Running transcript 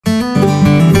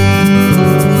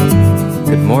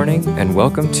and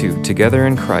welcome to Together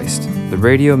in Christ, the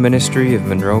radio ministry of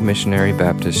Monroe Missionary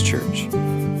Baptist Church.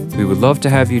 We would love to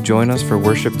have you join us for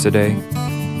worship today.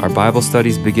 Our Bible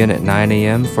studies begin at 9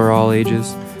 a.m. for all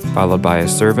ages, followed by a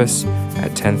service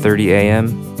at 10:30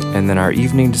 a.m., and then our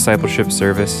evening discipleship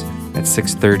service at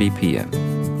 6:30 p.m.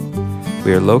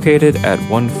 We are located at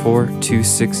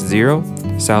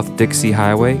 14260 South Dixie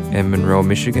Highway in Monroe,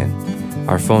 Michigan.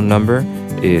 Our phone number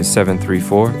is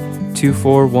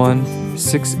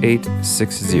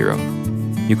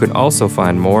 734-241-6860. You can also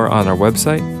find more on our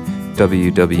website,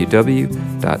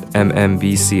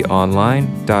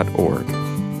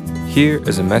 www.mmbconline.org. Here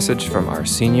is a message from our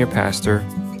senior pastor,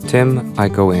 Tim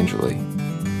Icoangeli.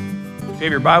 If you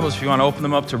have your Bibles, if you want to open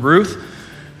them up to Ruth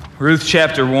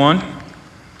chapter 1.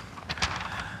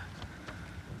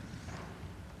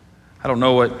 I don't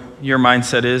know what your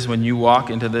mindset is when you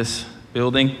walk into this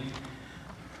building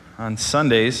on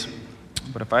Sundays,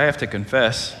 but if I have to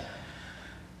confess,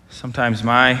 sometimes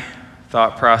my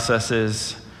thought process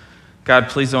is, God,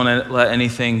 please don't let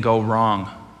anything go wrong.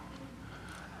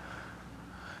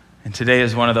 And today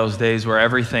is one of those days where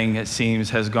everything, it seems,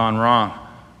 has gone wrong.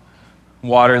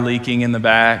 Water leaking in the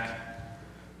back,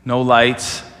 no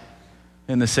lights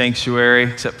in the sanctuary,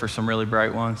 except for some really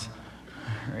bright ones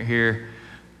right here.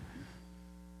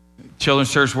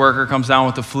 Children's church worker comes down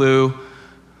with the flu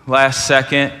last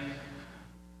second.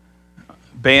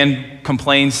 Band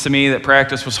complains to me that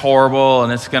practice was horrible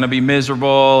and it's going to be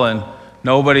miserable and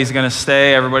nobody's going to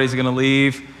stay, everybody's going to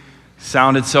leave.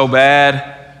 Sounded so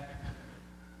bad.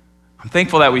 I'm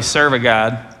thankful that we serve a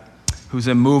God who's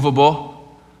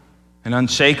immovable and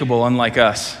unshakable, unlike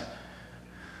us.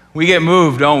 We get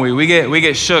moved, don't we? We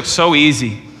get shook so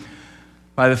easy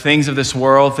by the things of this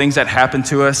world, things that happen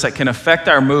to us that can affect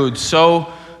our mood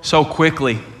so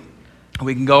quickly.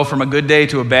 We can go from a good day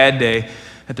to a bad day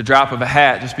at the drop of a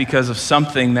hat just because of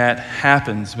something that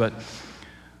happens. But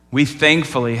we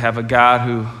thankfully have a God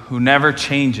who never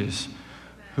changes,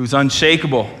 who's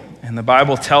unshakable. And the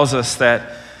Bible tells us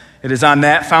that it is on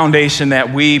that foundation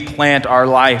that we plant our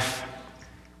life.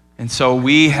 And so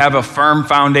we have a firm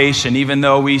foundation, even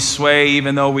though we sway,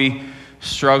 even though we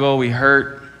struggle, we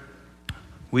hurt.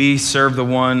 We serve the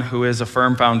one who is a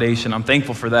firm foundation. I'm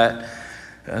thankful for that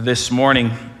this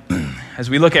morning. As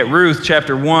we look at Ruth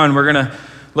chapter 1, we're going to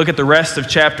look at the rest of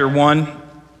chapter 1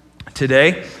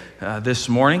 today, this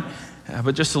morning.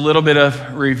 But just a little bit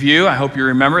of review. I hope you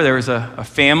remember there was a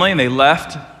family and they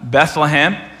left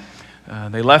Bethlehem.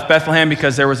 They left Bethlehem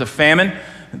because there was a famine.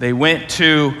 They went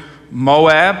to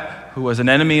Moab, who was an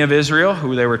enemy of Israel,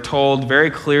 who they were told very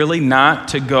clearly not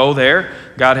to go there.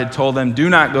 God had told them, do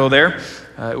not go there.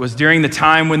 It was during the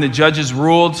time when the judges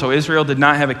ruled, so Israel did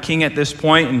not have a king at this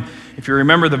point. And if you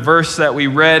remember the verse that we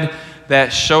read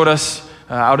that showed us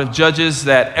out of Judges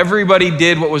that everybody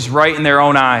did what was right in their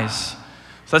own eyes. So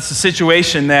that's the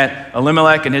situation that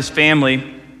Elimelech and his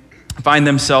family find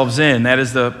themselves in. That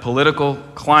is the political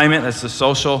climate, that's the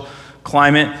social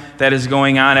climate that is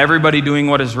going on. Everybody doing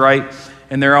what is right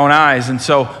in their own eyes. And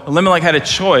so Elimelech had a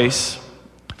choice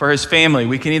for his family.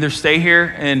 We can either stay here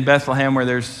in Bethlehem where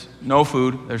there's no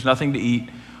food, there's nothing to eat,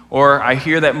 or I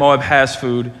hear that Moab has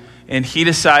food, and he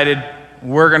decided,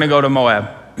 we're going to go to Moab.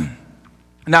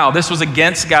 Now, this was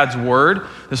against God's word,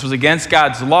 this was against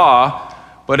God's law,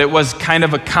 but it was kind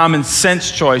of a common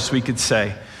sense choice, we could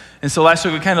say. And so last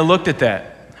week we kind of looked at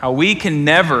that, how we can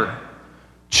never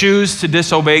choose to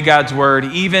disobey God's word,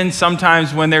 even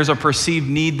sometimes when there's a perceived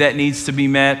need that needs to be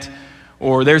met,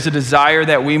 or there's a desire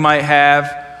that we might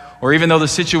have, or even though the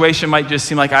situation might just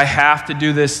seem like I have to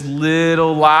do this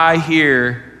little lie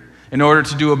here in order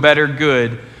to do a better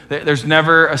good, there's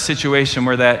never a situation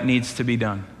where that needs to be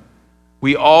done.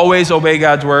 We always obey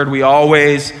God's word. We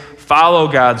always follow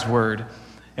God's word.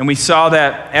 And we saw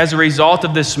that as a result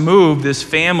of this move, this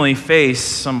family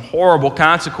faced some horrible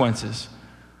consequences.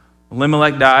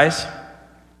 Elimelech dies.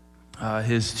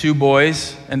 His two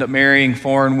boys end up marrying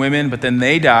foreign women, but then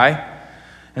they die.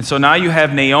 And so now you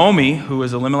have Naomi, who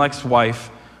is Elimelech's wife,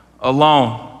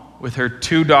 alone with her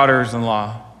two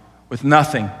daughters-in-law, with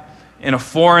nothing, in a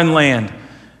foreign land.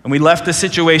 And we left the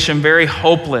situation very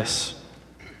hopeless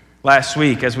last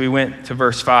week as we went to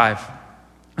verse 5.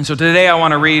 And so today I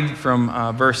want to read from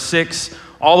verse 6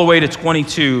 all the way to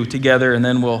 22 together, and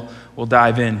then we'll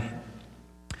dive in.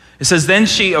 It says, Then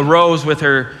she arose with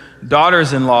her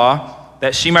daughters-in-law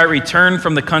that she might return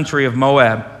from the country of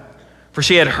Moab. For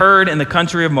she had heard in the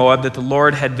country of Moab that the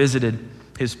Lord had visited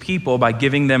his people by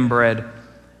giving them bread.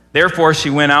 Therefore she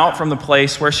went out from the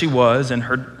place where she was, and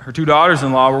her two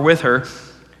daughters-in-law were with her,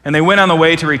 and they went on the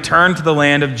way to return to the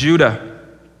land of Judah.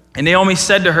 And Naomi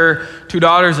said to her two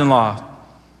daughters-in-law,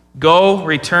 Go,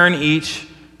 return each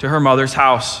to her mother's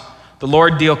house. The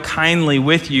Lord deal kindly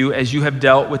with you as you have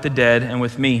dealt with the dead and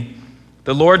with me.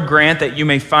 The Lord grant that you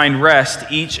may find rest,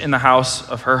 each in the house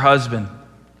of her husband."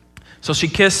 So she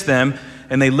kissed them,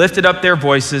 and they lifted up their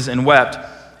voices and wept.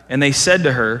 And they said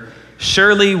to her,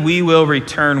 "Surely we will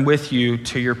return with you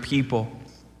to your people."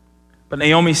 But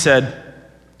Naomi said,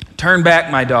 "Turn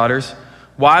back, my daughters.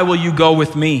 Why will you go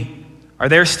with me? Are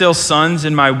there still sons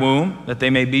in my womb, that they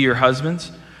may be your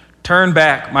husbands? Turn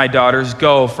back, my daughters,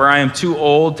 go, for I am too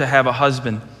old to have a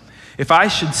husband. If I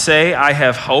should say I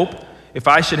have hope, if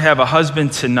I should have a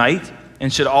husband tonight,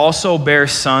 and should also bear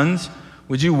sons,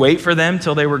 would you wait for them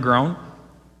till they were grown?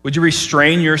 Would you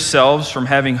restrain yourselves from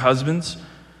having husbands?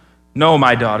 No,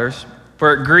 my daughters,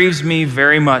 for it grieves me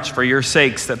very much for your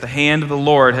sakes that the hand of the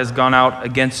Lord has gone out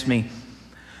against me."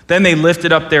 Then they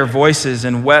lifted up their voices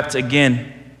and wept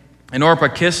again. And Orpah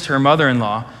kissed her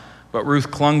mother-in-law, but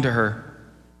Ruth clung to her.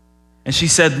 And she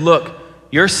said, "Look,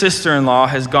 your sister-in-law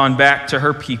has gone back to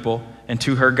her people and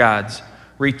to her gods.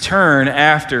 Return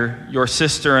after your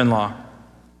sister-in-law."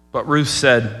 But Ruth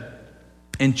said,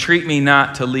 "Entreat me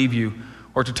not to leave you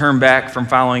or to turn back from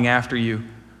following after you.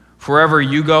 For wherever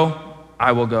you go,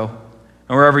 I will go.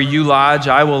 And wherever you lodge,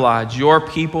 I will lodge. Your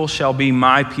people shall be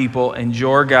my people, and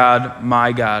your God,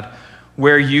 my God.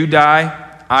 Where you die,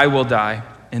 I will die,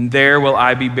 and there will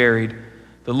I be buried.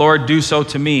 The Lord do so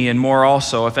to me, and more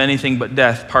also, if anything but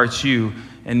death parts you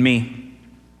and me."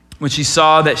 When she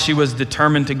saw that she was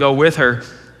determined to go with her,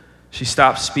 she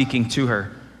stopped speaking to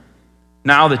her.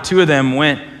 Now the two of them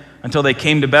went until they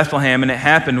came to Bethlehem, and it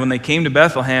happened when they came to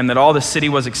Bethlehem that all the city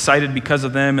was excited because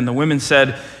of them, and the women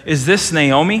said, "Is this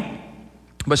Naomi?"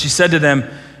 But she said to them,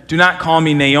 "Do not call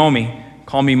me Naomi,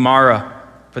 call me Mara,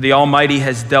 for the Almighty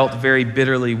has dealt very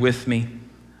bitterly with me.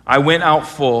 I went out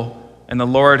full, and the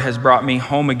Lord has brought me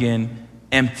home again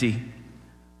empty.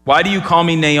 Why do you call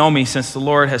me Naomi, since the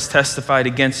Lord has testified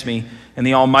against me, and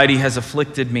the Almighty has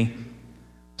afflicted me?"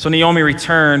 So Naomi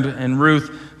returned, and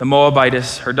Ruth the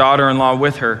Moabitess, her daughter-in-law,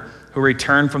 with her, who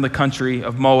returned from the country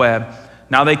of Moab.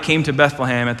 Now they came to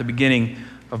Bethlehem at the beginning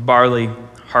of barley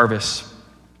harvest.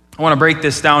 I want to break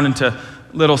this down into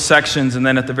little sections, and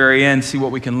then at the very end, see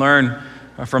what we can learn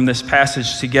from this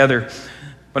passage together.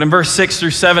 But in verse 6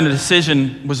 through 7, a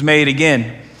decision was made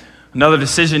again. Another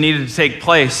decision needed to take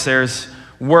place. There's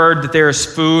word that there is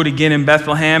food again in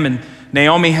Bethlehem, and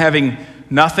Naomi, having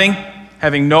nothing,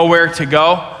 having nowhere to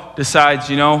go,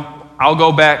 decides, I'll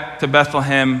go back to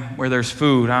Bethlehem where there's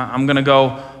food. I'm going to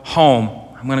go home.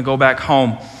 I'm going to go back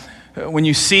home. When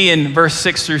you see in verse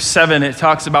 6 through 7, it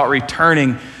talks about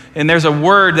returning, and there's a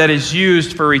word that is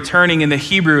used for returning in the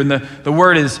Hebrew, and the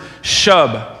word is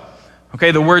shub. Okay,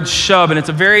 the word shub, and it's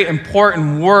a very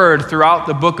important word throughout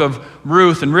the book of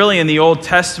Ruth, and really in the Old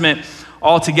Testament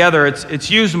altogether.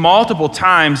 It's used multiple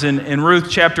times in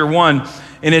Ruth chapter 1,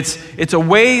 and it's a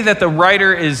way that the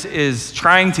writer is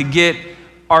trying to get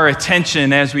our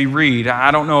attention as we read. I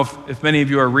don't know if many of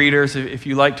you are readers, if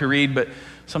you like to read, but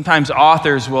sometimes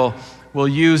authors will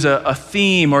use a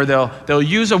theme, or they'll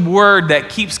use a word that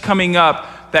keeps coming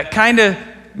up that kind of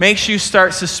makes you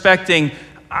start suspecting,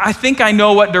 I think I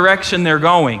know what direction they're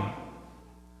going.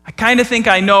 I kind of think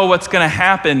I know what's going to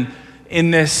happen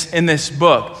in this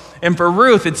book. And for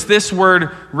Ruth, it's this word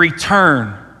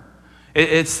return.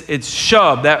 It's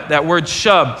shub, that word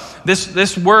shub.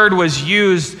 This word was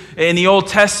used in the Old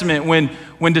Testament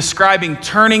when describing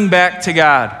turning back to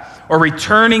God, or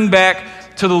returning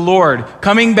back to the Lord,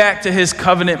 coming back to his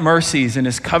covenant mercies and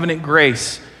his covenant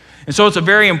grace. And so it's a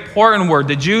very important word.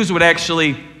 The Jews would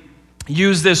actually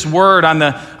use this word on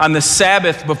the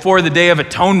Sabbath before the Day of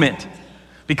Atonement,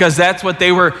 because that's what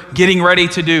they were getting ready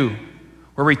to do.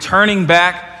 We're returning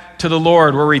back to the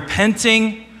Lord. We're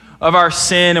repenting of our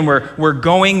sin, and we're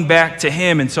going back to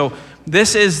him. And so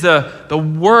this is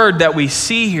the word that we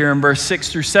see here in verse 6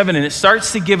 through 7, and it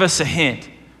starts to give us a hint.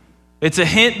 It's a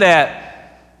hint that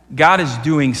God is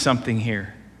doing something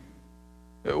here.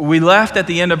 We left at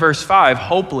the end of verse 5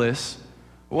 hopeless.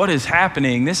 What is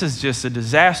happening? This is just a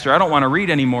disaster. I don't want to read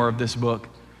any more of this book.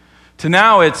 To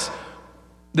now it's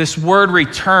this word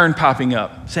return popping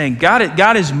up, saying God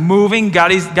is moving,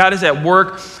 God is at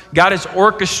work, God is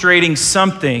orchestrating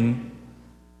something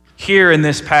here in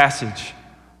this passage.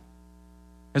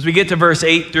 As we get to verse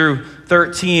 8 through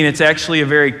 13, it's actually a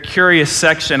very curious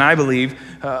section, I believe,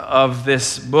 of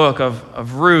this book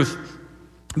of Ruth,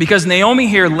 because Naomi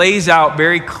here lays out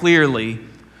very clearly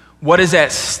what is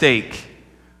at stake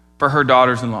for her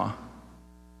daughters-in-law.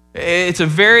 It's a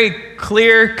very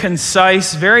clear,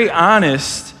 concise, very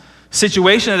honest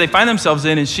situation that they find themselves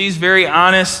in, and she's very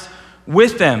honest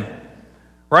with them,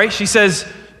 right? She says,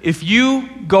 if you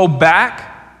go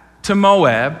back to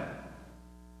Moab,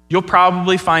 you'll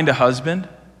probably find a husband.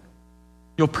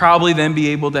 You'll probably then be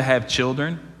able to have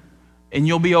children, and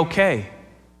you'll be okay.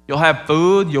 You'll have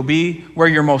food. You'll be where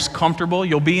you're most comfortable.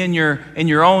 You'll be in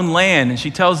your own land. And she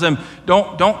tells them,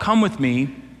 don't come with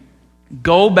me.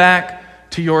 Go back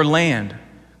to your land.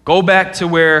 Go back to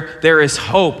where there is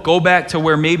hope. Go back to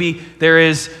where maybe there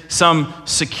is some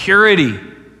security.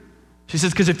 She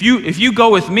says, because if you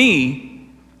go with me,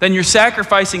 then you're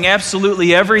sacrificing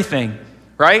absolutely everything,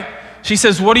 right? She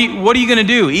says, what are you going to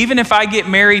do? Even if I get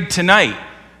married tonight.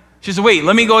 She says, wait,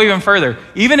 let me go even further.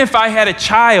 Even if I had a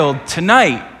child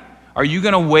tonight, are you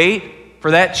going to wait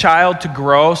for that child to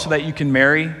grow so that you can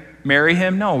marry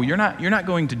him? No, you're not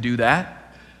going to do that.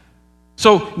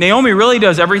 So Naomi really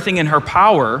does everything in her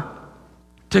power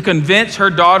to convince her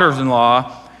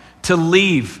daughters-in-law to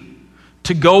leave,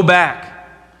 to go back.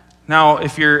 Now,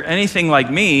 if you're anything like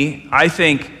me, I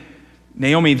think,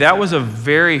 Naomi, that was a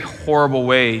very horrible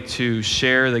way to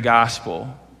share the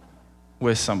gospel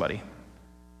with somebody.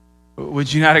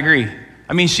 Would you not agree?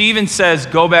 I mean, she even says,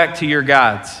 go back to your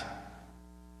gods.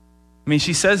 I mean,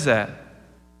 she says that.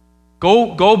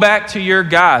 Go back to your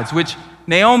gods, which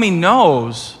Naomi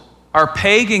knows are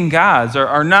pagan gods,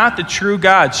 are not the true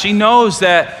gods. She knows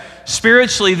that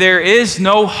spiritually there is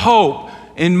no hope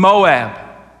in Moab.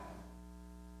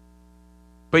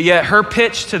 But yet her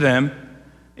pitch to them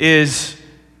is,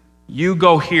 you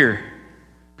go here,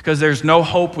 because there's no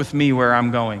hope with me where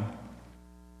I'm going.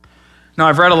 Now,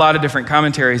 I've read a lot of different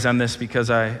commentaries on this because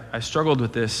I struggled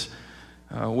with this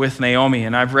with Naomi,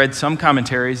 and I've read some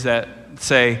commentaries that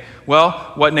say,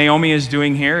 well, what Naomi is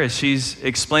doing here is she's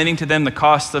explaining to them the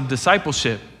cost of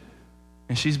discipleship,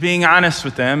 and she's being honest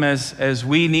with them as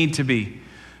we need to be.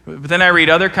 But then I read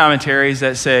other commentaries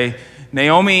that say,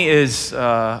 Naomi is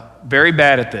very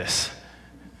bad at this.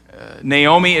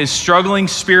 Naomi is struggling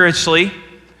spiritually,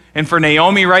 and for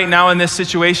Naomi right now in this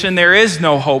situation, there is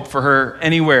no hope for her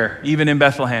anywhere, even in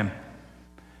Bethlehem.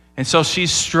 And so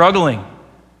she's struggling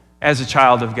as a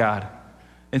child of God.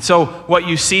 And so what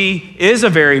you see is a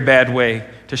very bad way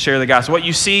to share the gospel. What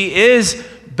you see is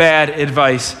bad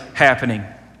advice happening.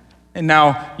 And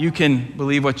now you can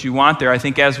believe what you want there. I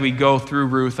think as we go through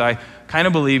Ruth, I kind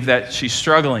of believe that she's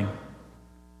struggling.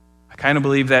 I kind of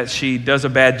believe that she does a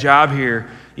bad job here,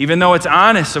 even though it's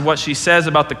honest of what she says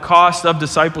about the cost of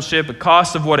discipleship, the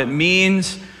cost of what it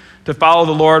means to follow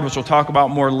the Lord, which we'll talk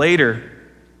about more later.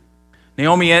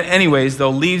 Naomi, anyways, though,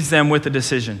 leaves them with a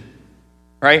decision,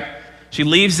 right? She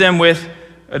leaves them with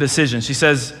a decision. She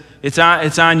says, it's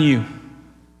on you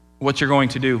what you're going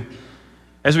to do.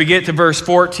 As we get to verse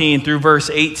 14 through verse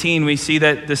 18, we see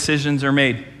that decisions are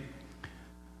made.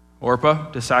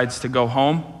 Orpah decides to go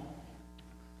home.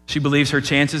 She believes her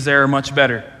chances there are much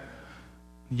better.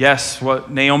 Yes,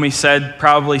 what Naomi said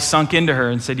probably sunk into her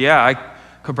and said, yeah, I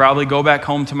could probably go back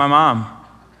home to my mom.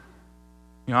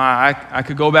 You know, I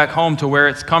could go back home to where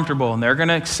it's comfortable, and they're going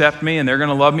to accept me, and they're going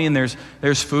to love me, and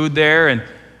there's food there, and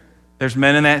there's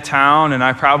men in that town, and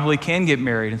I probably can get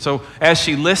married. And so as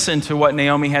she listened to what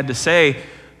Naomi had to say,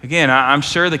 again, I'm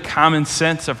sure the common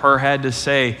sense of her had to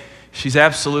say, she's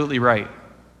absolutely right.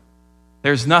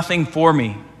 There's nothing for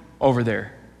me over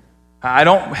there. I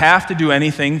don't have to do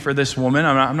anything for this woman.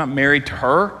 I'm not married to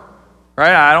her,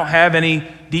 right? I don't have any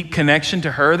deep connection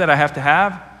to her that I have to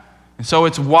have. And so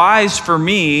it's wise for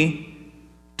me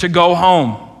to go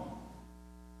home.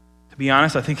 To be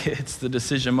honest, I think it's the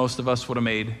decision most of us would have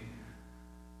made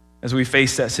as we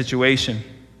face that situation.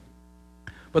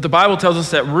 But the Bible tells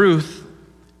us that Ruth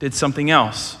did something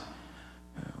else.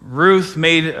 Ruth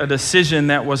made a decision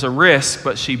that was a risk,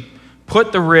 but she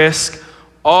put the risk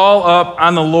all up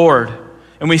on the Lord.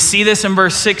 And we see this in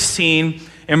verse 16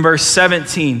 and verse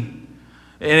 17.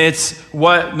 And it's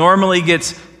what normally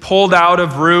gets pulled out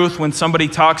of Ruth when somebody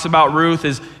talks about Ruth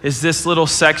is this little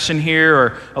section here,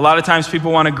 or a lot of times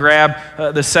people want to grab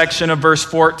the section of verse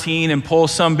 14 and pull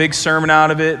some big sermon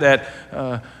out of it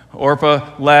that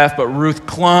Orpah left, but Ruth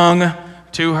clung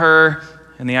to her,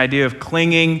 and the idea of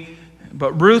clinging.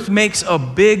 But Ruth makes a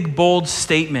big, bold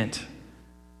statement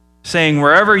saying,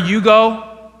 wherever you go,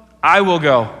 I will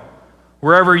go.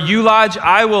 Wherever you lodge,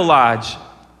 I will lodge.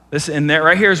 And that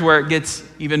right here is where it gets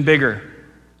even bigger.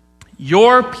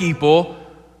 Your people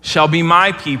shall be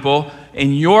my people,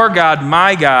 and your God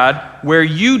my God. Where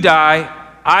you die,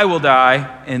 I will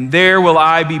die, and there will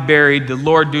I be buried. The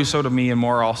Lord do so to me and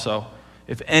more also,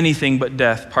 if anything but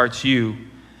death parts you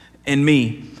and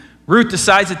me. Ruth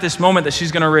decides at this moment that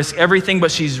she's going to risk everything, but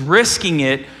she's risking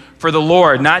it for the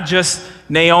Lord, not just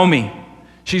Naomi.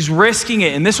 She's risking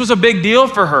it, and this was a big deal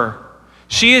for her.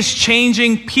 She is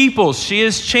changing peoples. She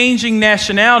is changing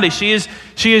nationality. She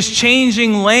is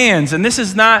changing lands. And this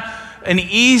is not an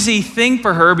easy thing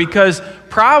for her because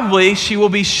probably she will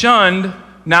be shunned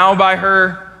now by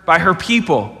her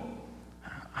people.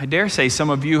 I dare say some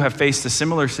of you have faced a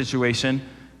similar situation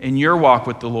in your walk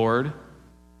with the Lord,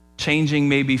 changing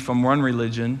maybe from one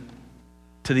religion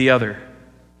to the other.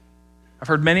 I've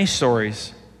heard many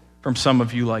stories from some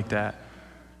of you like that,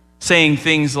 saying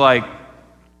things like,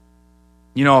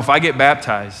 if I get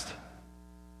baptized,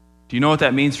 do you know what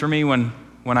that means for me when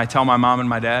I tell my mom and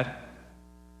my dad?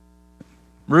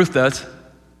 Ruth does.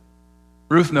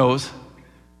 Ruth knows.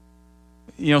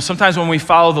 Sometimes when we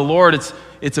follow the Lord,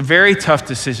 it's a very tough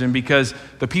decision because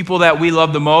the people that we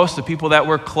love the most, the people that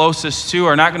we're closest to,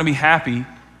 are not going to be happy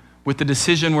with the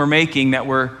decision we're making that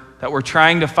we're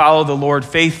trying to follow the Lord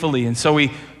faithfully. And so we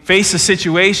face a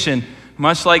situation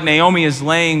much like Naomi is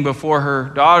laying before her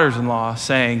daughters-in-law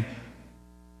saying,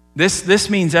 this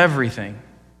means everything.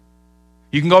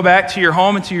 You can go back to your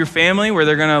home and to your family where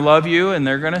they're going to love you and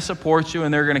they're going to support you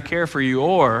and they're going to care for you,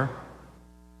 or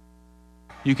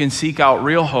you can seek out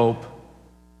real hope,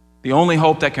 the only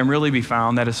hope that can really be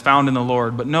found, that is found in the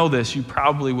Lord. But know this, you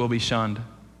probably will be shunned.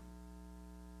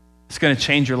 It's going to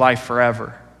change your life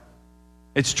forever.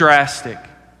 It's drastic.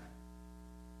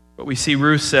 But we see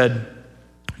Ruth said,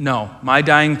 no, my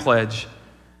dying pledge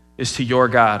is to your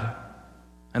God,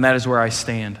 and that is where I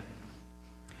stand.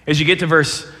 As you get to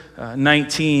verse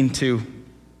 19 to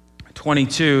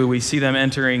 22, we see them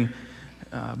entering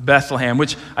Bethlehem,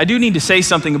 which I do need to say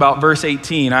something about verse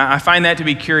 18. I find that to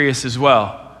be curious as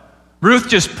well. Ruth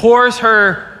just pours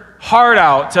her heart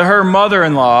out to her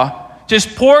mother-in-law,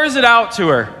 just pours it out to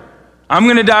her. I'm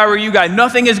going to die where you die.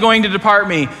 Nothing is going to depart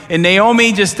me. And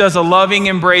Naomi just does a loving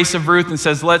embrace of Ruth and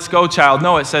says, let's go, child.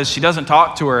 No, it says she doesn't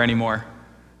talk to her anymore.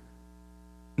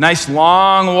 Nice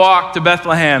long walk to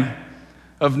Bethlehem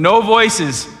of no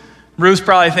voices. Ruth's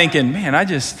probably thinking, man, I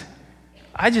just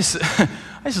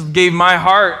gave my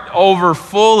heart over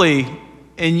fully,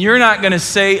 and you're not going to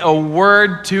say a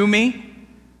word to me?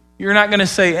 You're not going to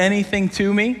say anything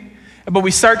to me? But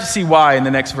we start to see why in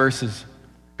the next verses.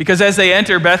 Because as they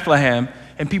enter Bethlehem,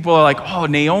 and people are like, oh,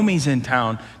 Naomi's in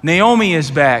town. Naomi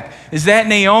is back. Is that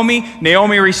Naomi?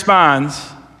 Naomi responds,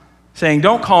 saying,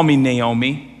 don't call me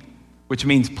Naomi, which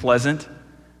means pleasant.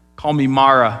 Call me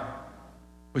Mara,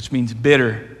 which means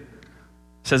bitter.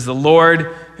 Says the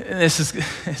Lord, this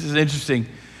is interesting.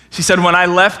 She said, when I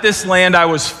left this land, I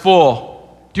was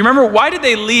full. Do you remember, why did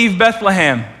they leave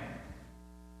Bethlehem?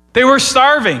 They were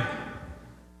starving.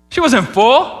 She wasn't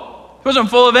full. She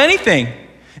wasn't full of anything.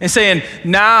 And saying,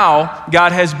 now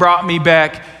God has brought me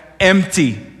back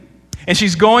empty. And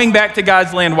she's going back to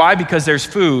God's land. Why? Because there's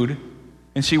food,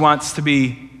 and she wants to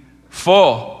be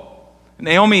full.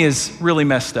 Naomi is really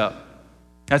messed up.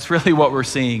 That's really what we're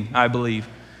seeing, I believe.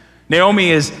 Naomi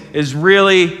is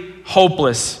really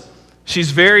hopeless.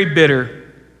 She's very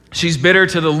bitter. She's bitter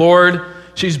to the Lord.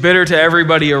 She's bitter to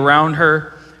everybody around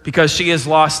her because she has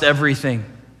lost everything.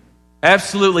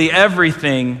 Absolutely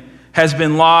everything has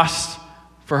been lost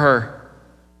for her.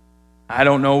 I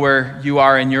don't know where you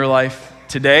are in your life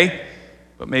today,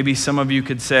 but maybe some of you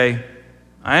could say,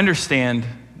 I understand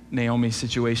Naomi's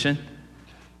situation.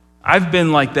 I've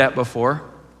been like that before.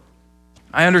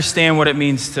 I understand what it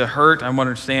means to hurt. I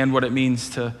understand what it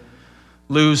means to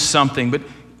lose something. But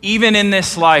even in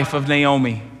this life of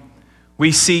Naomi,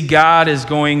 we see God is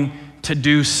going to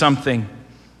do something.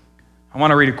 I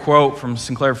want to read a quote from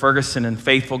Sinclair Ferguson in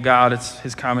Faithful God. It's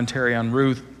his commentary on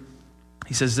Ruth.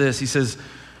 He says this, he says,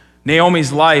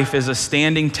 Naomi's life is a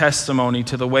standing testimony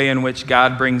to the way in which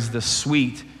God brings the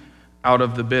sweet out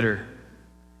of the bitter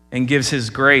and gives his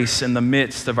grace in the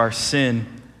midst of our sin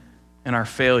and our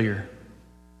failure.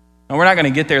 Now, we're not going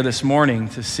to get there this morning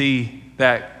to see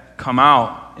that come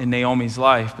out in Naomi's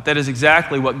life, but that is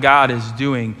exactly what God is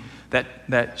doing, that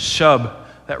shub,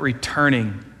 that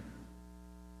returning.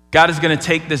 God is going to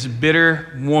take this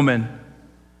bitter woman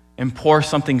and pour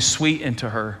something sweet into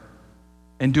her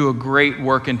and do a great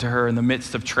work into her in the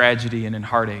midst of tragedy and in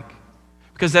heartache.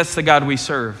 Because that's the God we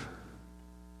serve.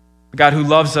 The God who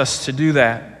loves us to do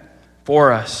that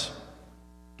for us.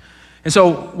 And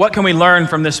so what can we learn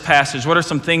from this passage? What are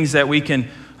some things that we can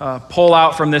pull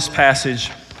out from this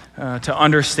passage to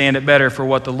understand it better for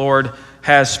what the Lord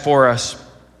has for us?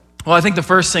 Well, I think the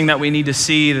first thing that we need to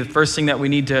see, the first thing that we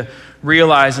need to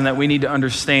realize and that we need to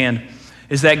understand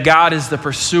is that God is the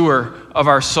pursuer of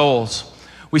our souls.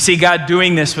 We see God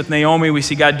doing this with Naomi. We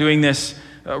see God doing this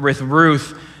with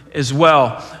Ruth as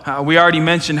well. We already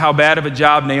mentioned how bad of a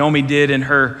job Naomi did in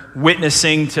her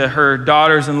witnessing to her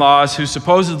daughters-in-laws who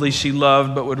supposedly she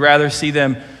loved but would rather see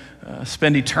them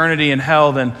spend eternity in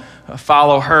hell than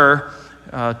follow her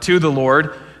to the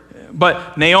Lord.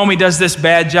 But Naomi does this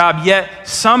bad job, yet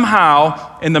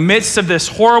somehow, in the midst of this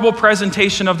horrible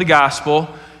presentation of the gospel,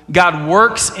 God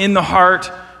works in the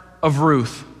heart of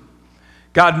Ruth.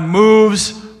 God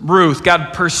moves Ruth.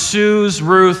 God pursues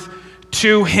Ruth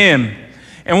to him.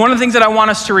 And one of the things that I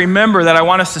want us to remember, that I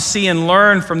want us to see and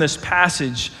learn from this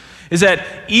passage, is that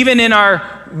even in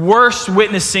our worst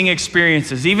witnessing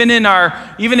experiences, even in our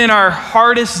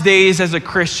hardest days as a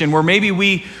Christian, where maybe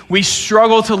we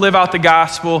struggle to live out the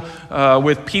gospel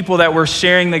with people that we're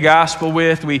sharing the gospel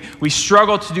with, we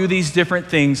struggle to do these different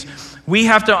things, we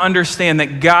have to understand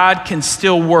that God can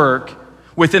still work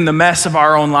within the mess of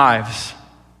our own lives.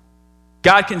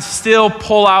 God can still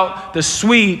pull out the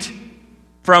sweet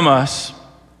from us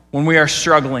when we are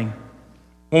struggling,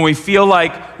 when we feel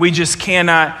like we just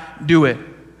cannot do it.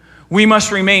 We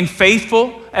must remain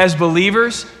faithful as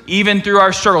believers, even through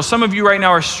our struggles. Some of you right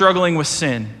now are struggling with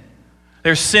sin.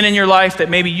 There's sin in your life that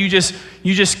maybe you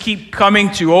just keep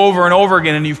coming to over and over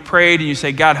again, and you've prayed and you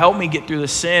say, God, help me get through the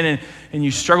sin, and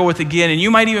you struggle with it again. And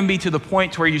you might even be to the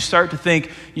point where you start to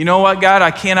think, you know what, God,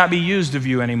 I cannot be used of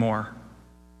you anymore.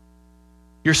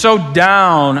 You're so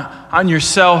down on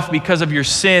yourself because of your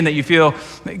sin that you feel,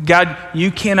 God, you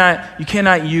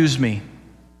cannot use me.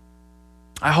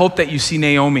 I hope that you see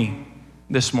Naomi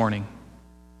this morning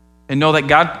and know that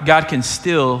God can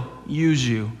still use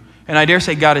you. And I dare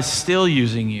say God is still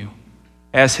using you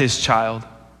as his child.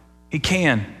 He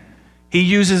can. He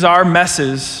uses our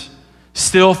messes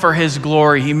still for his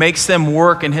glory. He makes them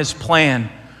work in his plan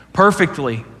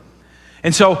perfectly.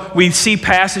 And so we see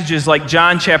passages like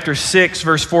John chapter 6,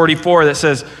 verse 44 that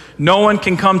says, no one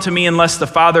can come to me unless the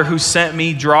Father who sent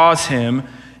me draws him,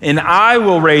 and I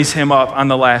will raise him up on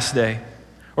the last day.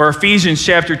 Or Ephesians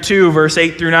chapter 2, verse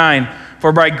 8 through 9,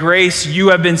 for by grace you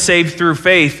have been saved through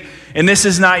faith, and this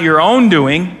is not your own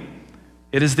doing,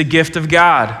 it is the gift of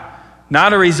God,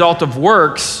 not a result of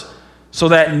works, so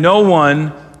that no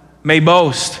one may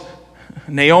boast.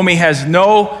 Naomi has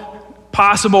no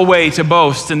possible way to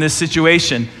boast in this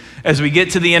situation as we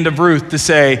get to the end of Ruth to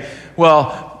say,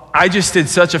 well, I just did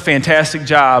such a fantastic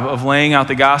job of laying out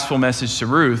the gospel message to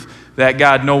Ruth that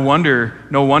God, no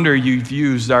wonder you've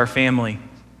used our family.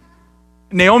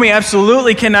 Naomi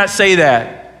absolutely cannot say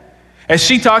that. As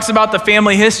she talks about the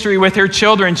family history with her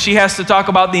children, she has to talk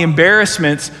about the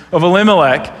embarrassments of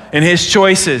Elimelech and his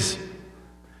choices,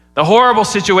 the horrible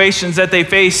situations that they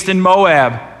faced in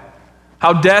Moab,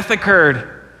 how death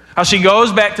occurred, how she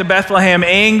goes back to Bethlehem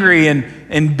angry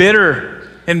and bitter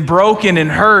and broken and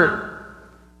hurt.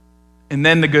 And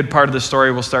then the good part of the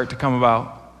story will start to come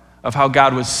about of how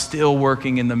God was still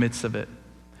working in the midst of it,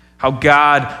 how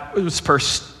God was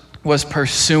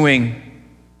pursuing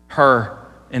her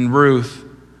and Ruth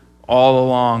all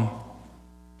along.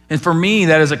 And for me,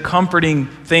 that is a comforting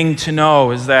thing to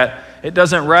know, is that it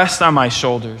doesn't rest on my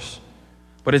shoulders,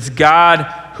 but it's God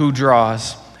who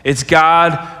draws. It's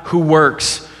God who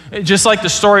works. Just like the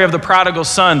story of the prodigal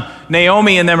son,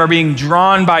 Naomi and them are being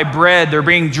drawn by bread. They're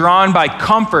being drawn by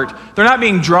comfort. They're not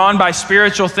being drawn by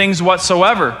spiritual things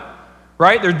whatsoever,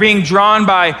 right? They're being drawn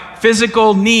by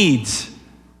physical needs.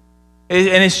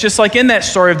 And it's just like in that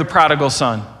story of the prodigal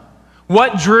son.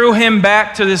 What drew him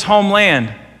back to this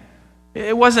homeland?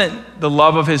 It wasn't the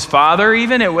love of his father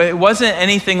even. It wasn't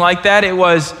anything like that. It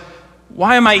was,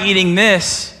 why am I eating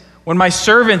this when my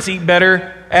servants eat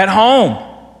better at home?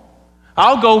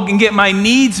 I'll go and get my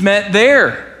needs met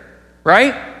there,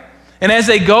 right? And as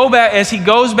he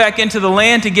goes back into the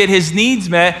land to get his needs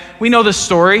met, we know the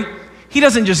story. He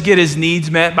doesn't just get his needs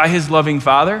met by his loving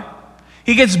father.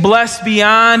 He gets blessed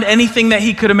beyond anything that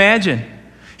he could imagine.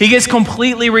 He gets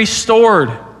completely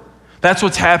restored. That's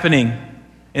what's happening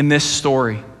in this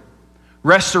story.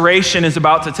 Restoration is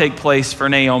about to take place for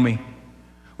Naomi.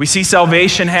 We see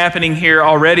salvation happening here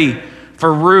already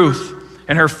for Ruth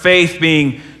and her faith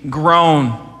being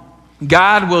grown.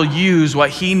 God will use what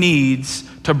he needs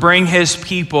to bring his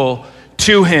people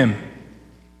to him.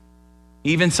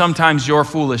 Even sometimes your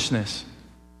foolishness.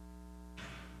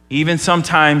 Even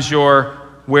sometimes your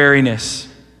weariness.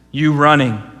 You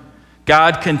running.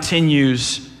 God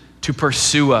continues to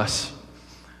pursue us.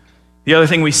 The other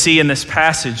thing we see in this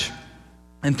passage,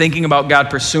 and thinking about God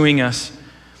pursuing us,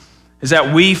 is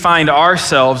that we find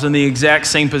ourselves in the exact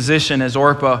same position as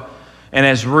Orpah and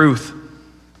as Ruth.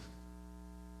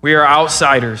 We are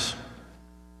outsiders.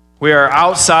 We are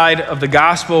outside of the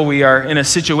gospel. We are in a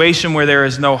situation where there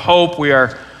is no hope. We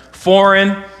are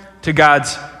foreign to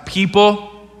God's people.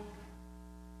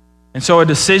 And so a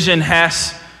decision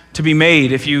has to be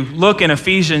made. If you look in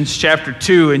Ephesians chapter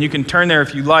 2, and you can turn there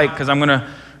if you like, because I'm going to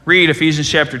read Ephesians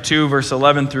chapter 2, verse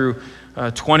 11 through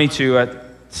 22 at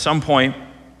some point.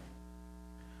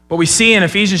 What we see in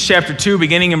Ephesians chapter 2,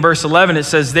 beginning in verse 11, it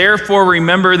says, "Therefore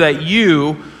remember that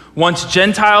you, once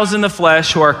Gentiles in the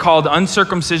flesh, who are called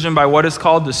uncircumcision by what is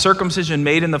called the circumcision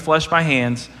made in the flesh by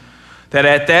hands, that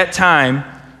at that time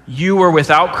you were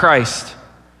without Christ,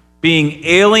 being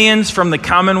aliens from the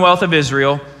commonwealth of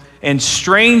Israel and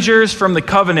strangers from the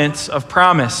covenants of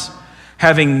promise,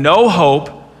 having no hope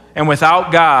and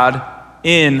without God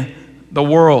in the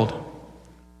world."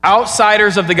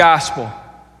 Outsiders of the gospel.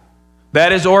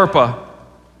 That is Orpah.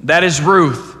 That is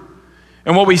Ruth.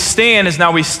 And what we stand is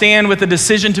now we stand with a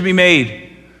decision to be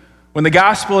made. When the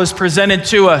gospel is presented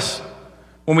to us,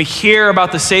 when we hear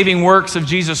about the saving works of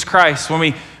Jesus Christ, when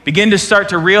we begin to start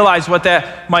to realize what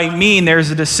that might mean,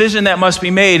 there's a decision that must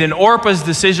be made. And Orpah's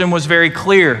decision was very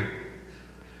clear.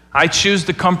 I choose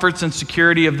the comforts and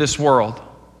security of this world.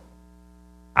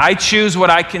 I choose what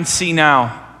I can see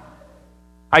now.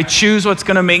 I choose what's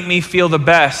going to make me feel the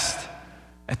best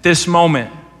at this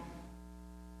moment.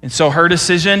 And so her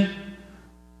decision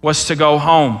was to go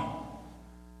home.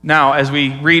 Now, as we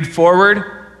read forward,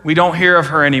 we don't hear of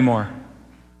her anymore.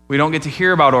 We don't get to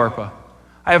hear about Orpah.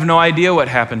 I have no idea what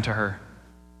happened to her.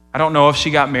 I don't know if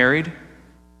she got married.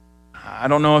 I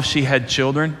don't know if she had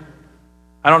children.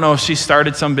 I don't know if she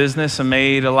started some business and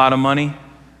made a lot of money.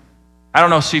 I don't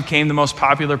know if she became the most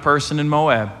popular person in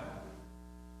Moab.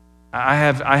 I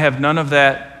have none of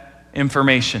that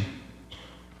information.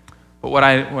 But what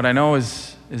I know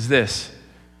is this.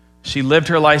 She lived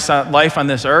her life on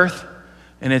this earth,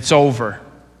 and it's over.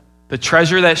 The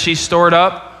treasure that she stored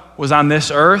up was on this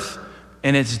earth,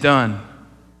 and it's done.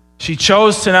 She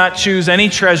chose to not choose any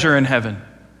treasure in heaven,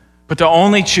 but to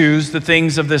only choose the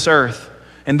things of this earth.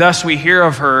 And thus we hear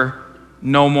of her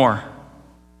no more.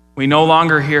 We no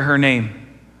longer hear her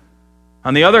name.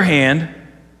 On the other hand,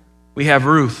 we have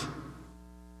Ruth.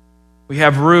 We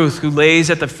have Ruth, who lays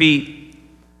at the feet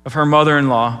of her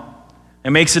mother-in-law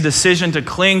and makes a decision to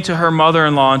cling to her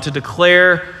mother-in-law and to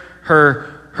declare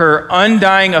her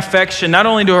undying affection, not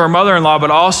only to her mother-in-law,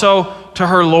 but also to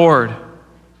her Lord,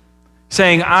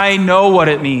 saying, I know what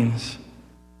it means.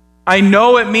 I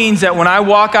know it means that when I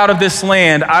walk out of this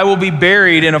land, I will be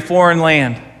buried in a foreign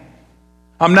land.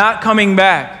 I'm not coming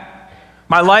back.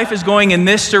 My life is going in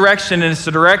this direction, and it's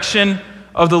the direction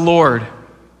of the Lord.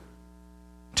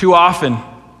 Too often,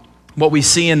 what we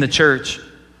see in the church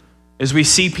is we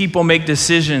see people make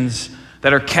decisions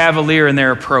that are cavalier in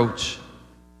their approach.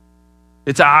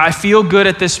 It's, I feel good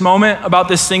at this moment about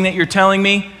this thing that you're telling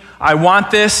me. I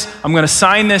want this. I'm going to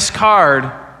sign this card.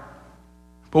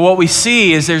 But what we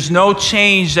see is there's no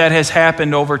change that has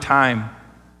happened over time.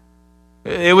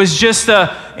 It was just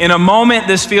in a moment,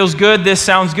 this feels good, this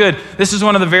sounds good. This is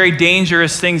one of the very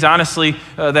dangerous things, honestly,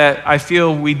 that I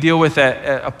feel we deal with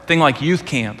at a thing like youth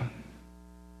camp.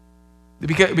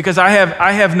 Because I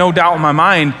have no doubt in my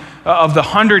mind of the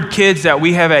 100 kids that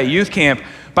we have at youth camp,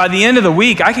 by the end of the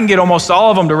week, I can get almost all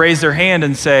of them to raise their hand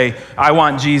and say, I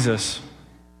want Jesus.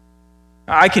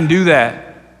 I can do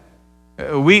that.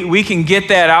 We can get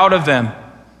that out of them.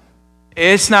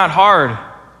 It's not hard.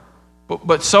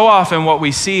 But so often what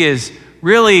we see is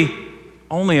really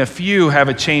only a few have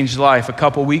a changed life a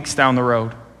couple weeks down the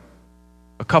road,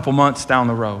 a couple months down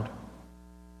the road.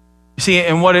 You see,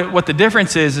 and what the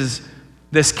difference is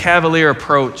this cavalier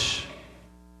approach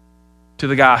to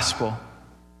the gospel.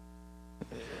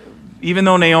 Even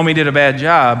though Naomi did a bad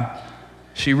job,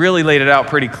 she really laid it out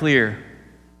pretty clear.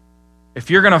 If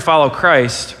you're going to follow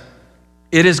Christ,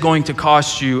 it is going to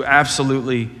cost you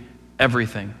absolutely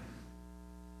everything.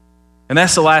 And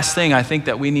that's the last thing I think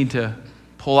that we need to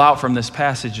pull out from this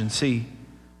passage and see.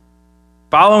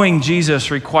 Following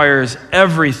Jesus requires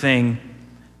everything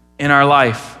in our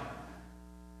life.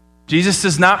 Jesus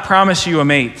does not promise you a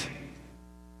mate.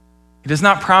 He does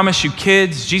not promise you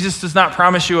kids. Jesus does not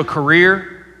promise you a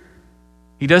career.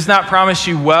 He does not promise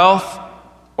you wealth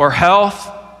or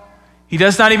health. He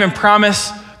does not even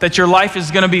promise that your life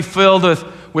is going to be filled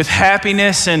with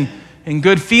happiness and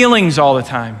good feelings all the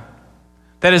time.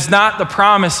 That is not the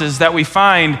promises that we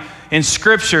find in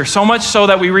Scripture, so much so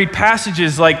that we read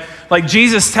passages like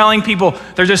Jesus telling people,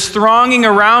 they're just thronging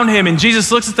around him, and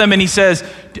Jesus looks at them and he says,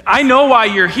 I know why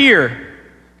you're here,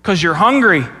 because you're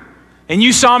hungry, and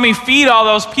you saw me feed all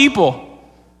those people.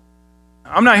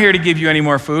 I'm not here to give you any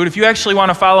more food. If you actually want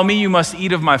to follow me, you must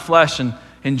eat of my flesh and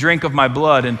drink of my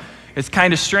blood. And it's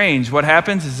kind of strange. What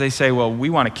happens is they say, well, we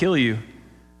want to kill you.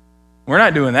 We're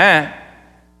not doing that.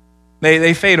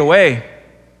 They fade away.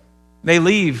 They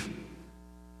leave.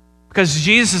 Because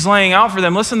Jesus is laying out for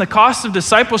them, listen, the cost of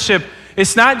discipleship,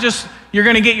 it's not just you're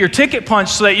going to get your ticket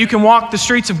punched so that you can walk the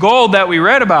streets of gold that we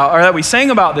read about, or that we sang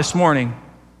about this morning.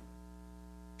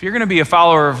 If you're going to be a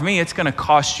follower of me, it's going to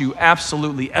cost you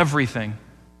absolutely everything.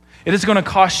 It is going to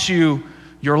cost you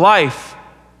your life.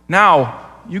 Now,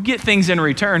 you get things in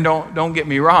return, don't get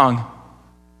me wrong.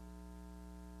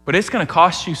 But it's going to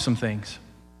cost you some things.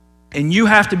 And you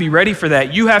have to be ready for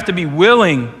that. You have to be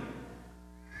willing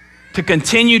to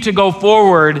continue to go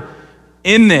forward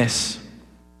in this.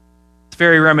 It's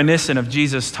very reminiscent of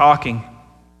Jesus talking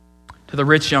to the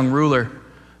rich young ruler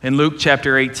in Luke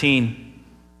chapter 18.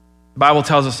 The Bible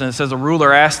tells us, and it says, a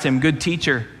ruler asked him, "Good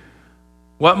teacher,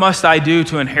 what must I do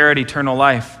to inherit eternal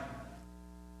life?"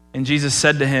 And Jesus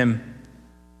said to him,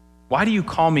 "Why do you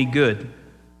call me good?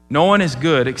 No one is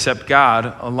good except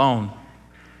God alone.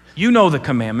 You know the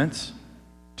commandments.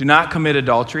 Do not commit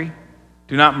adultery.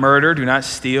 Do not murder. Do not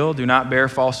steal. Do not bear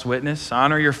false witness.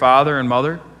 Honor your father and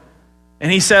mother."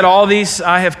 And he said, "All these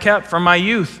I have kept from my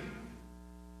youth."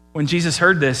 When Jesus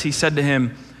heard this, he said to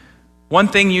him, "One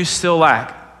thing you still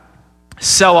lack.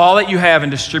 Sell all that you have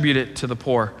and distribute it to the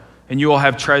poor, and you will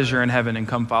have treasure in heaven, and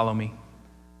come follow me."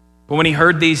 But when he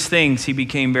heard these things, he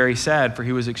became very sad, for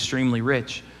he was extremely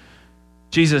rich.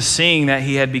 Jesus, seeing that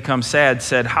he had become sad,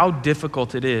 said, "How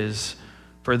difficult it is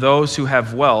for those who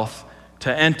have wealth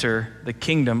to enter the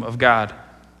kingdom of God.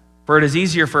 For it is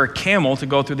easier for a camel to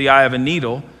go through the eye of a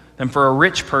needle than for a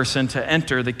rich person to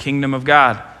enter the kingdom of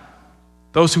God."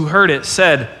 Those who heard it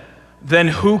said, "Then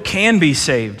who can be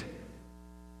saved?"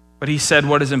 But he said,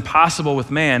 "What is impossible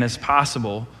with man is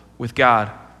possible with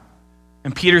God."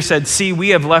 And Peter said, "See, we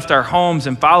have left our homes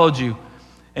and followed you."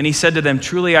 And he said to them,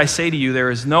 "Truly I say to you,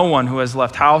 there is no one who has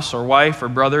left house or wife or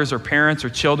brothers or parents or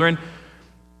children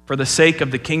for the sake of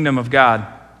the kingdom of God,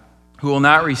 who will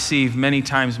not receive many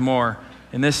times more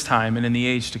in this time and in the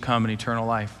age to come in eternal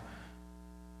life."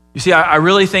 You see, I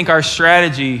really think our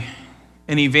strategy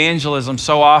in evangelism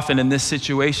so often in this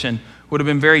situation would have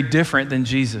been very different than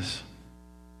Jesus.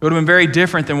 It would have been very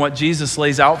different than what Jesus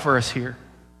lays out for us here.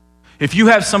 If you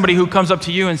have somebody who comes up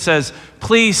to you and says,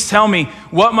 "Please tell me,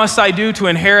 what must I do to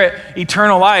inherit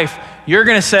eternal life?" You're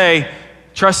going to say,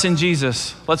 "Trust in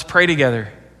Jesus. Let's pray together.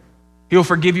 He'll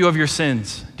forgive you of your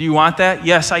sins." Do you want that?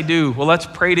 Yes, I do. Well, let's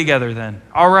pray together then.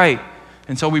 All right.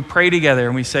 And so we pray together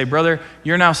and we say, "Brother,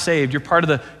 you're now saved. You're part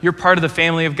of the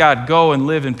family of God. Go and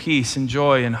live in peace and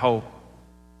joy and hope."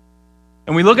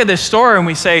 And we look at this story and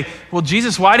we say, "Well,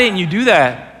 Jesus, why didn't you do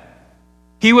that?"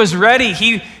 He was ready.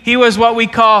 He was what we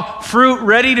call fruit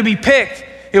ready to be picked.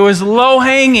 It was low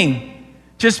hanging.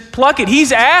 Just pluck it.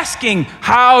 He's asking,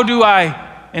 "How do I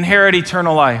inherit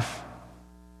eternal life?"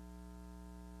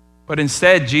 But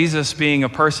instead, Jesus, being a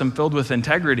person filled with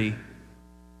integrity,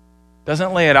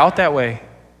 doesn't lay it out that way.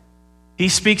 He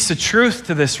speaks the truth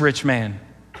to this rich man.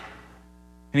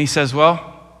 And he says, "Well,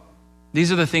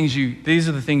 these are the things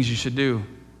you should do."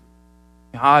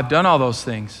 "I've done all those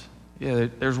things." "Yeah,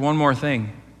 there's one more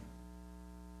thing."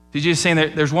 Did you just say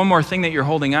that there's one more thing that you're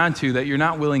holding on to that you're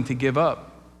not willing to give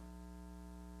up?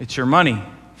 It's your money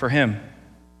for him.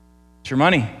 It's your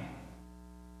money.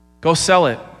 Go sell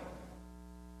it.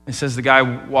 It says the guy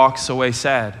walks away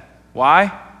sad.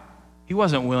 Why? He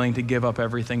wasn't willing to give up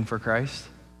everything for Christ.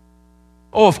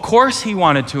 Oh, of course he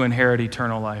wanted to inherit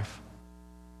eternal life.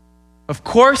 Of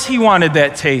course he wanted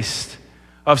that taste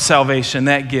of salvation,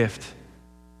 that gift.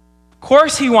 Of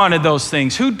course he wanted those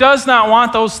things. Who does not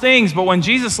want those things? But when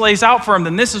Jesus lays out for him,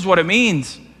 then this is what it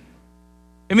means.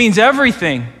 It means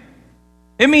everything.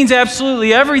 It means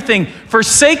absolutely everything.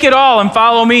 Forsake it all and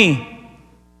follow me.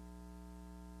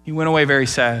 He went away very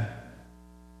sad.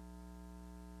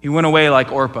 He went away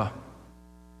like Orpah.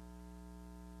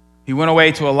 He went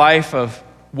away to a life of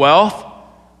wealth,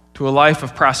 to a life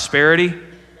of prosperity,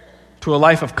 to a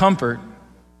life of comfort.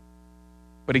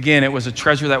 But again, it was a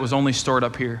treasure that was only stored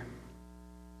up here.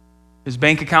 His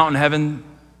bank account in heaven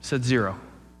said zero.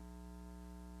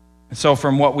 And so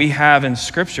from what we have in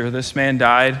Scripture, this man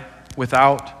died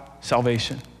without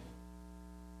salvation.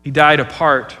 He died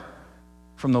apart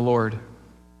from the Lord.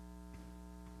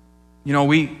 You know,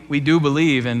 we do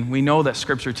believe and we know that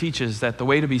Scripture teaches that the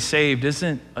way to be saved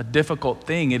isn't a difficult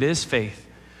thing. It is faith.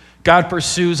 God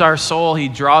pursues our soul. He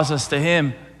draws us to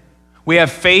Him. We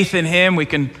have faith in Him. We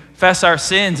confess our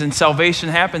sins and salvation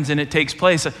happens and it takes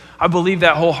place. I believe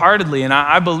that wholeheartedly, and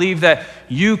I believe that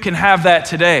you can have that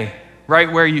today,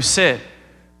 right where you sit.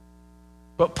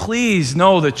 But please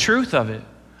know the truth of it.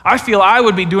 I feel I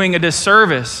would be doing a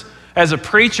disservice as a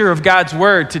preacher of God's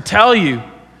Word to tell you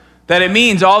that it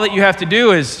means all that you have to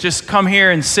do is just come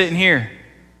here and sit in here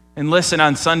and listen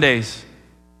on Sundays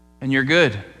and you're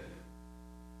good.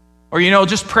 Or,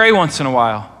 just pray once in a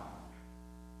while.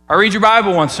 Or read your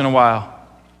Bible once in a while.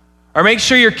 Or make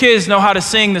sure your kids know how to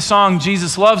sing the song,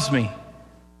 Jesus Loves Me.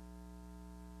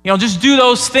 Just do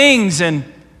those things and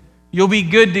you'll be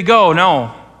good to go.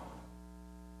 No.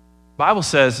 The Bible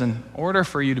says in order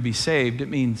for you to be saved, it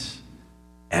means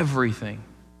everything.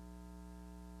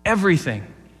 Everything.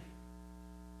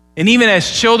 And even as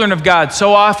children of God,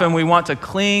 so often we want to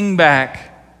cling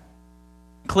back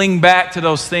to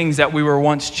those things that we were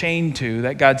once chained to,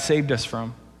 that God saved us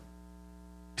from.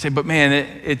 You say, but man,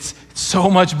 it's so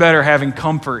much better having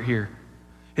comfort here.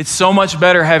 It's so much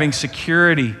better having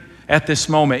security at this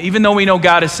moment. Even though we know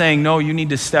God is saying, no, you need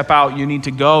to step out, you need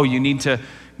to go, you need to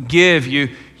give, you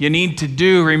need to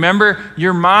do. Remember,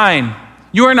 you're mine.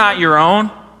 You are not your own.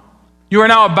 You are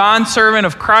now a bondservant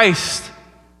of Christ.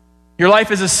 Your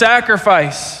life is a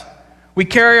sacrifice. We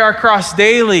carry our cross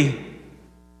daily.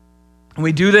 And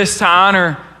we do this to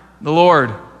honor the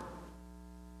Lord.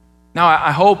 Now,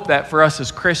 I hope that for us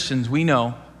as Christians, we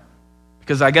know,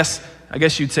 because I guess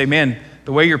you'd say, man,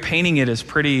 the way you're painting it is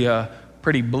pretty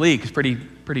bleak. It's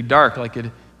pretty dark, like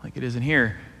it is in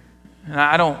here. And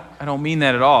I don't mean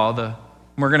that at all.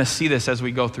 We're going to see this as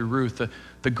we go through Ruth.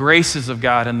 The graces of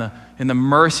God and the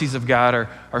mercies of God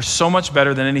are so much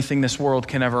better than anything this world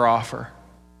can ever offer.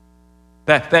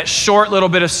 That short little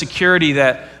bit of security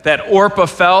that Orpah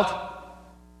felt,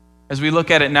 as we look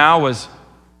at it now, was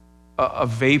a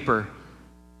vapor,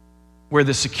 where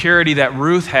the security that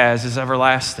Ruth has is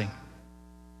everlasting.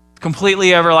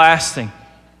 Completely everlasting.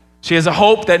 She has a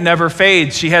hope that never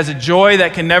fades. She has a joy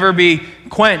that can never be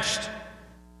quenched.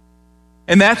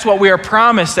 And that's what we are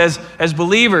promised as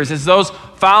believers, as those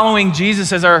following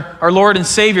Jesus as our Lord and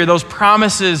Savior. Those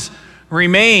promises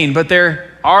remain, but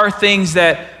there are things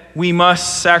that we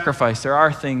must sacrifice. There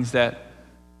are things that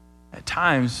at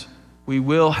times we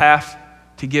will have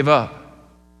to give up.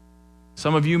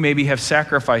 Some of you maybe have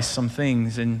sacrificed some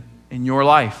things in your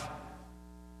life.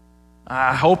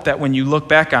 I hope that when you look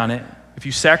back on it, if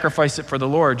you sacrifice it for the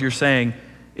Lord, you're saying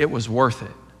it was worth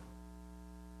it.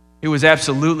 It was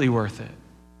absolutely worth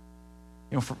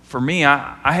it. For me,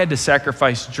 I had to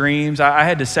sacrifice dreams. I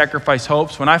had to sacrifice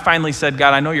hopes. When I finally said,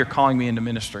 God, I know you're calling me into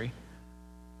ministry.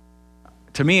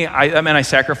 To me, that meant I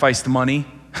sacrificed money.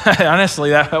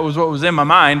 Honestly, that was what was in my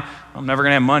mind. I'm never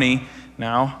going to have money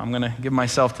now. I'm going to give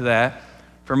myself to that.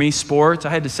 For me, sports, I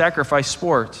had to sacrifice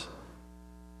sports.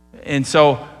 And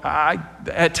so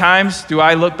at times, do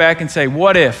I look back and say,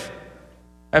 what if?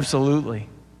 Absolutely.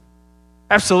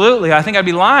 Absolutely. I think I'd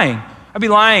be lying. I'd be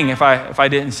lying if I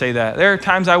didn't say that. There are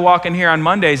times I walk in here on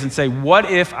Mondays and say, what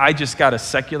if I just got a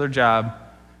secular job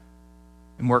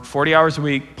and work 40 hours a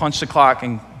week, punch the clock,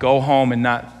 and go home and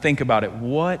not think about it?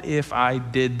 What if I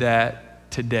did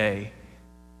that today?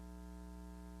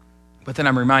 But then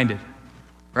I'm reminded,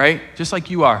 right? Just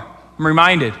like you are. I'm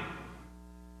reminded,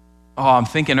 I'm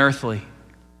thinking earthly.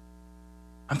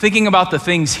 I'm thinking about the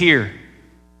things here.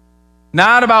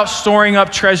 Not about storing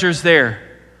up treasures there.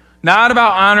 Not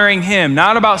about honoring Him.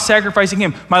 Not about sacrificing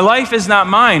Him. My life is not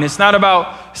mine. It's not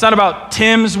about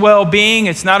Tim's well-being.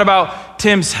 It's not about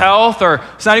Tim's health, or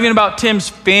it's not even about Tim's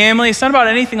family. It's not about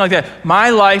anything like that.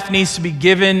 My life needs to be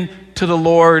given to the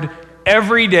Lord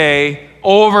every day,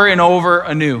 over and over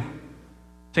anew.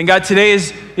 Saying, God, today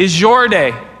is your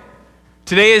day.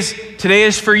 Today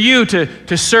is for you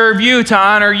to serve you, to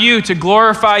honor you, to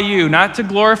glorify you. Not to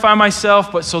glorify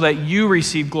myself, but so that you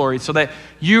receive glory, so that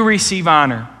you receive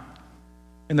honor.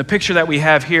 And the picture that we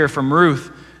have here from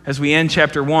Ruth as we end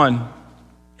chapter 1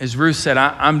 is Ruth said,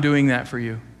 I'm doing that for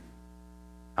you.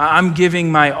 I'm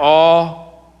giving my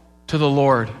all to the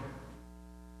Lord.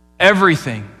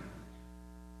 Everything.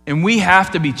 And we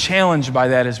have to be challenged by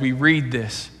that as we read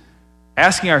this.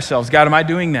 Asking ourselves, God, am I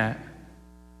doing that?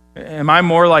 Am I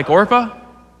more like Orpah?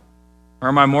 Or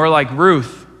am I more like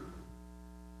Ruth?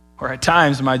 Or at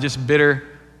times, am I just bitter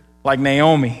like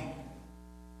Naomi?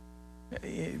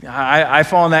 I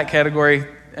fall in that category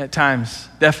at times,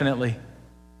 definitely.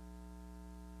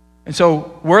 And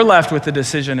so we're left with the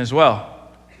decision as well.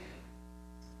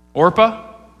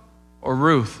 Orpah or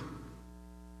Ruth,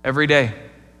 every day.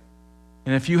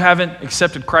 And if you haven't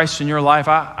accepted Christ in your life,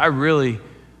 I really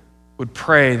would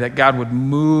pray that God would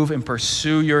move and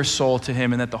pursue your soul to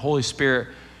Him, and that the Holy Spirit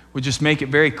would just make it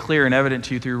very clear and evident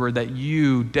to you through your word that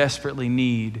you desperately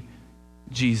need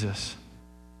Jesus.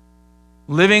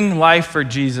 Living life for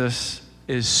Jesus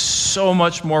is so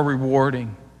much more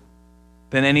rewarding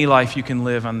than any life you can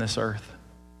live on this earth,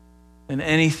 than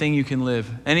anything you can live,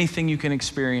 anything you can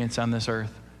experience on this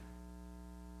earth.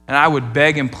 And I would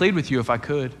beg and plead with you, if I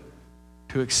could,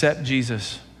 to accept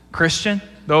Jesus. Christian,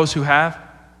 those who have,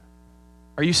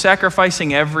 are you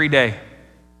sacrificing every day?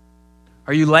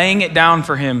 Are you laying it down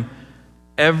for Him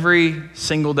every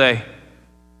single day?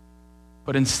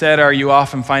 But instead, are you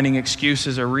often finding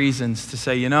excuses or reasons to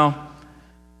say, I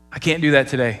can't do that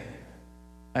today.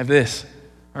 I have this.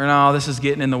 Or no, this is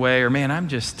getting in the way. Or man, I'm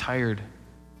just tired.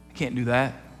 I can't do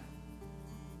that.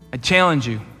 I challenge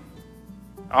you.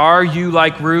 Are you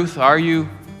like Ruth? Are you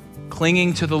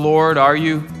clinging to the Lord? Are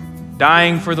you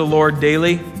dying for the Lord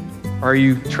daily? Or are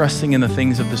you trusting in the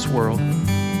things of this world?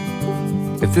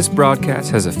 If this broadcast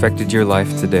has affected your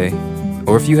life today,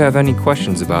 or if you have any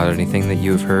questions about anything that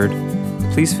you have heard,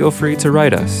 please feel free to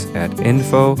write us at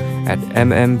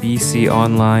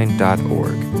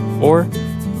info@mmbconline.org or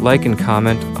like and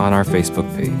comment on our Facebook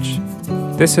page.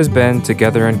 This has been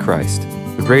Together in Christ,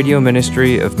 the radio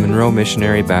ministry of Monroe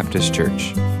Missionary Baptist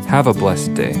Church. Have a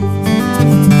blessed day.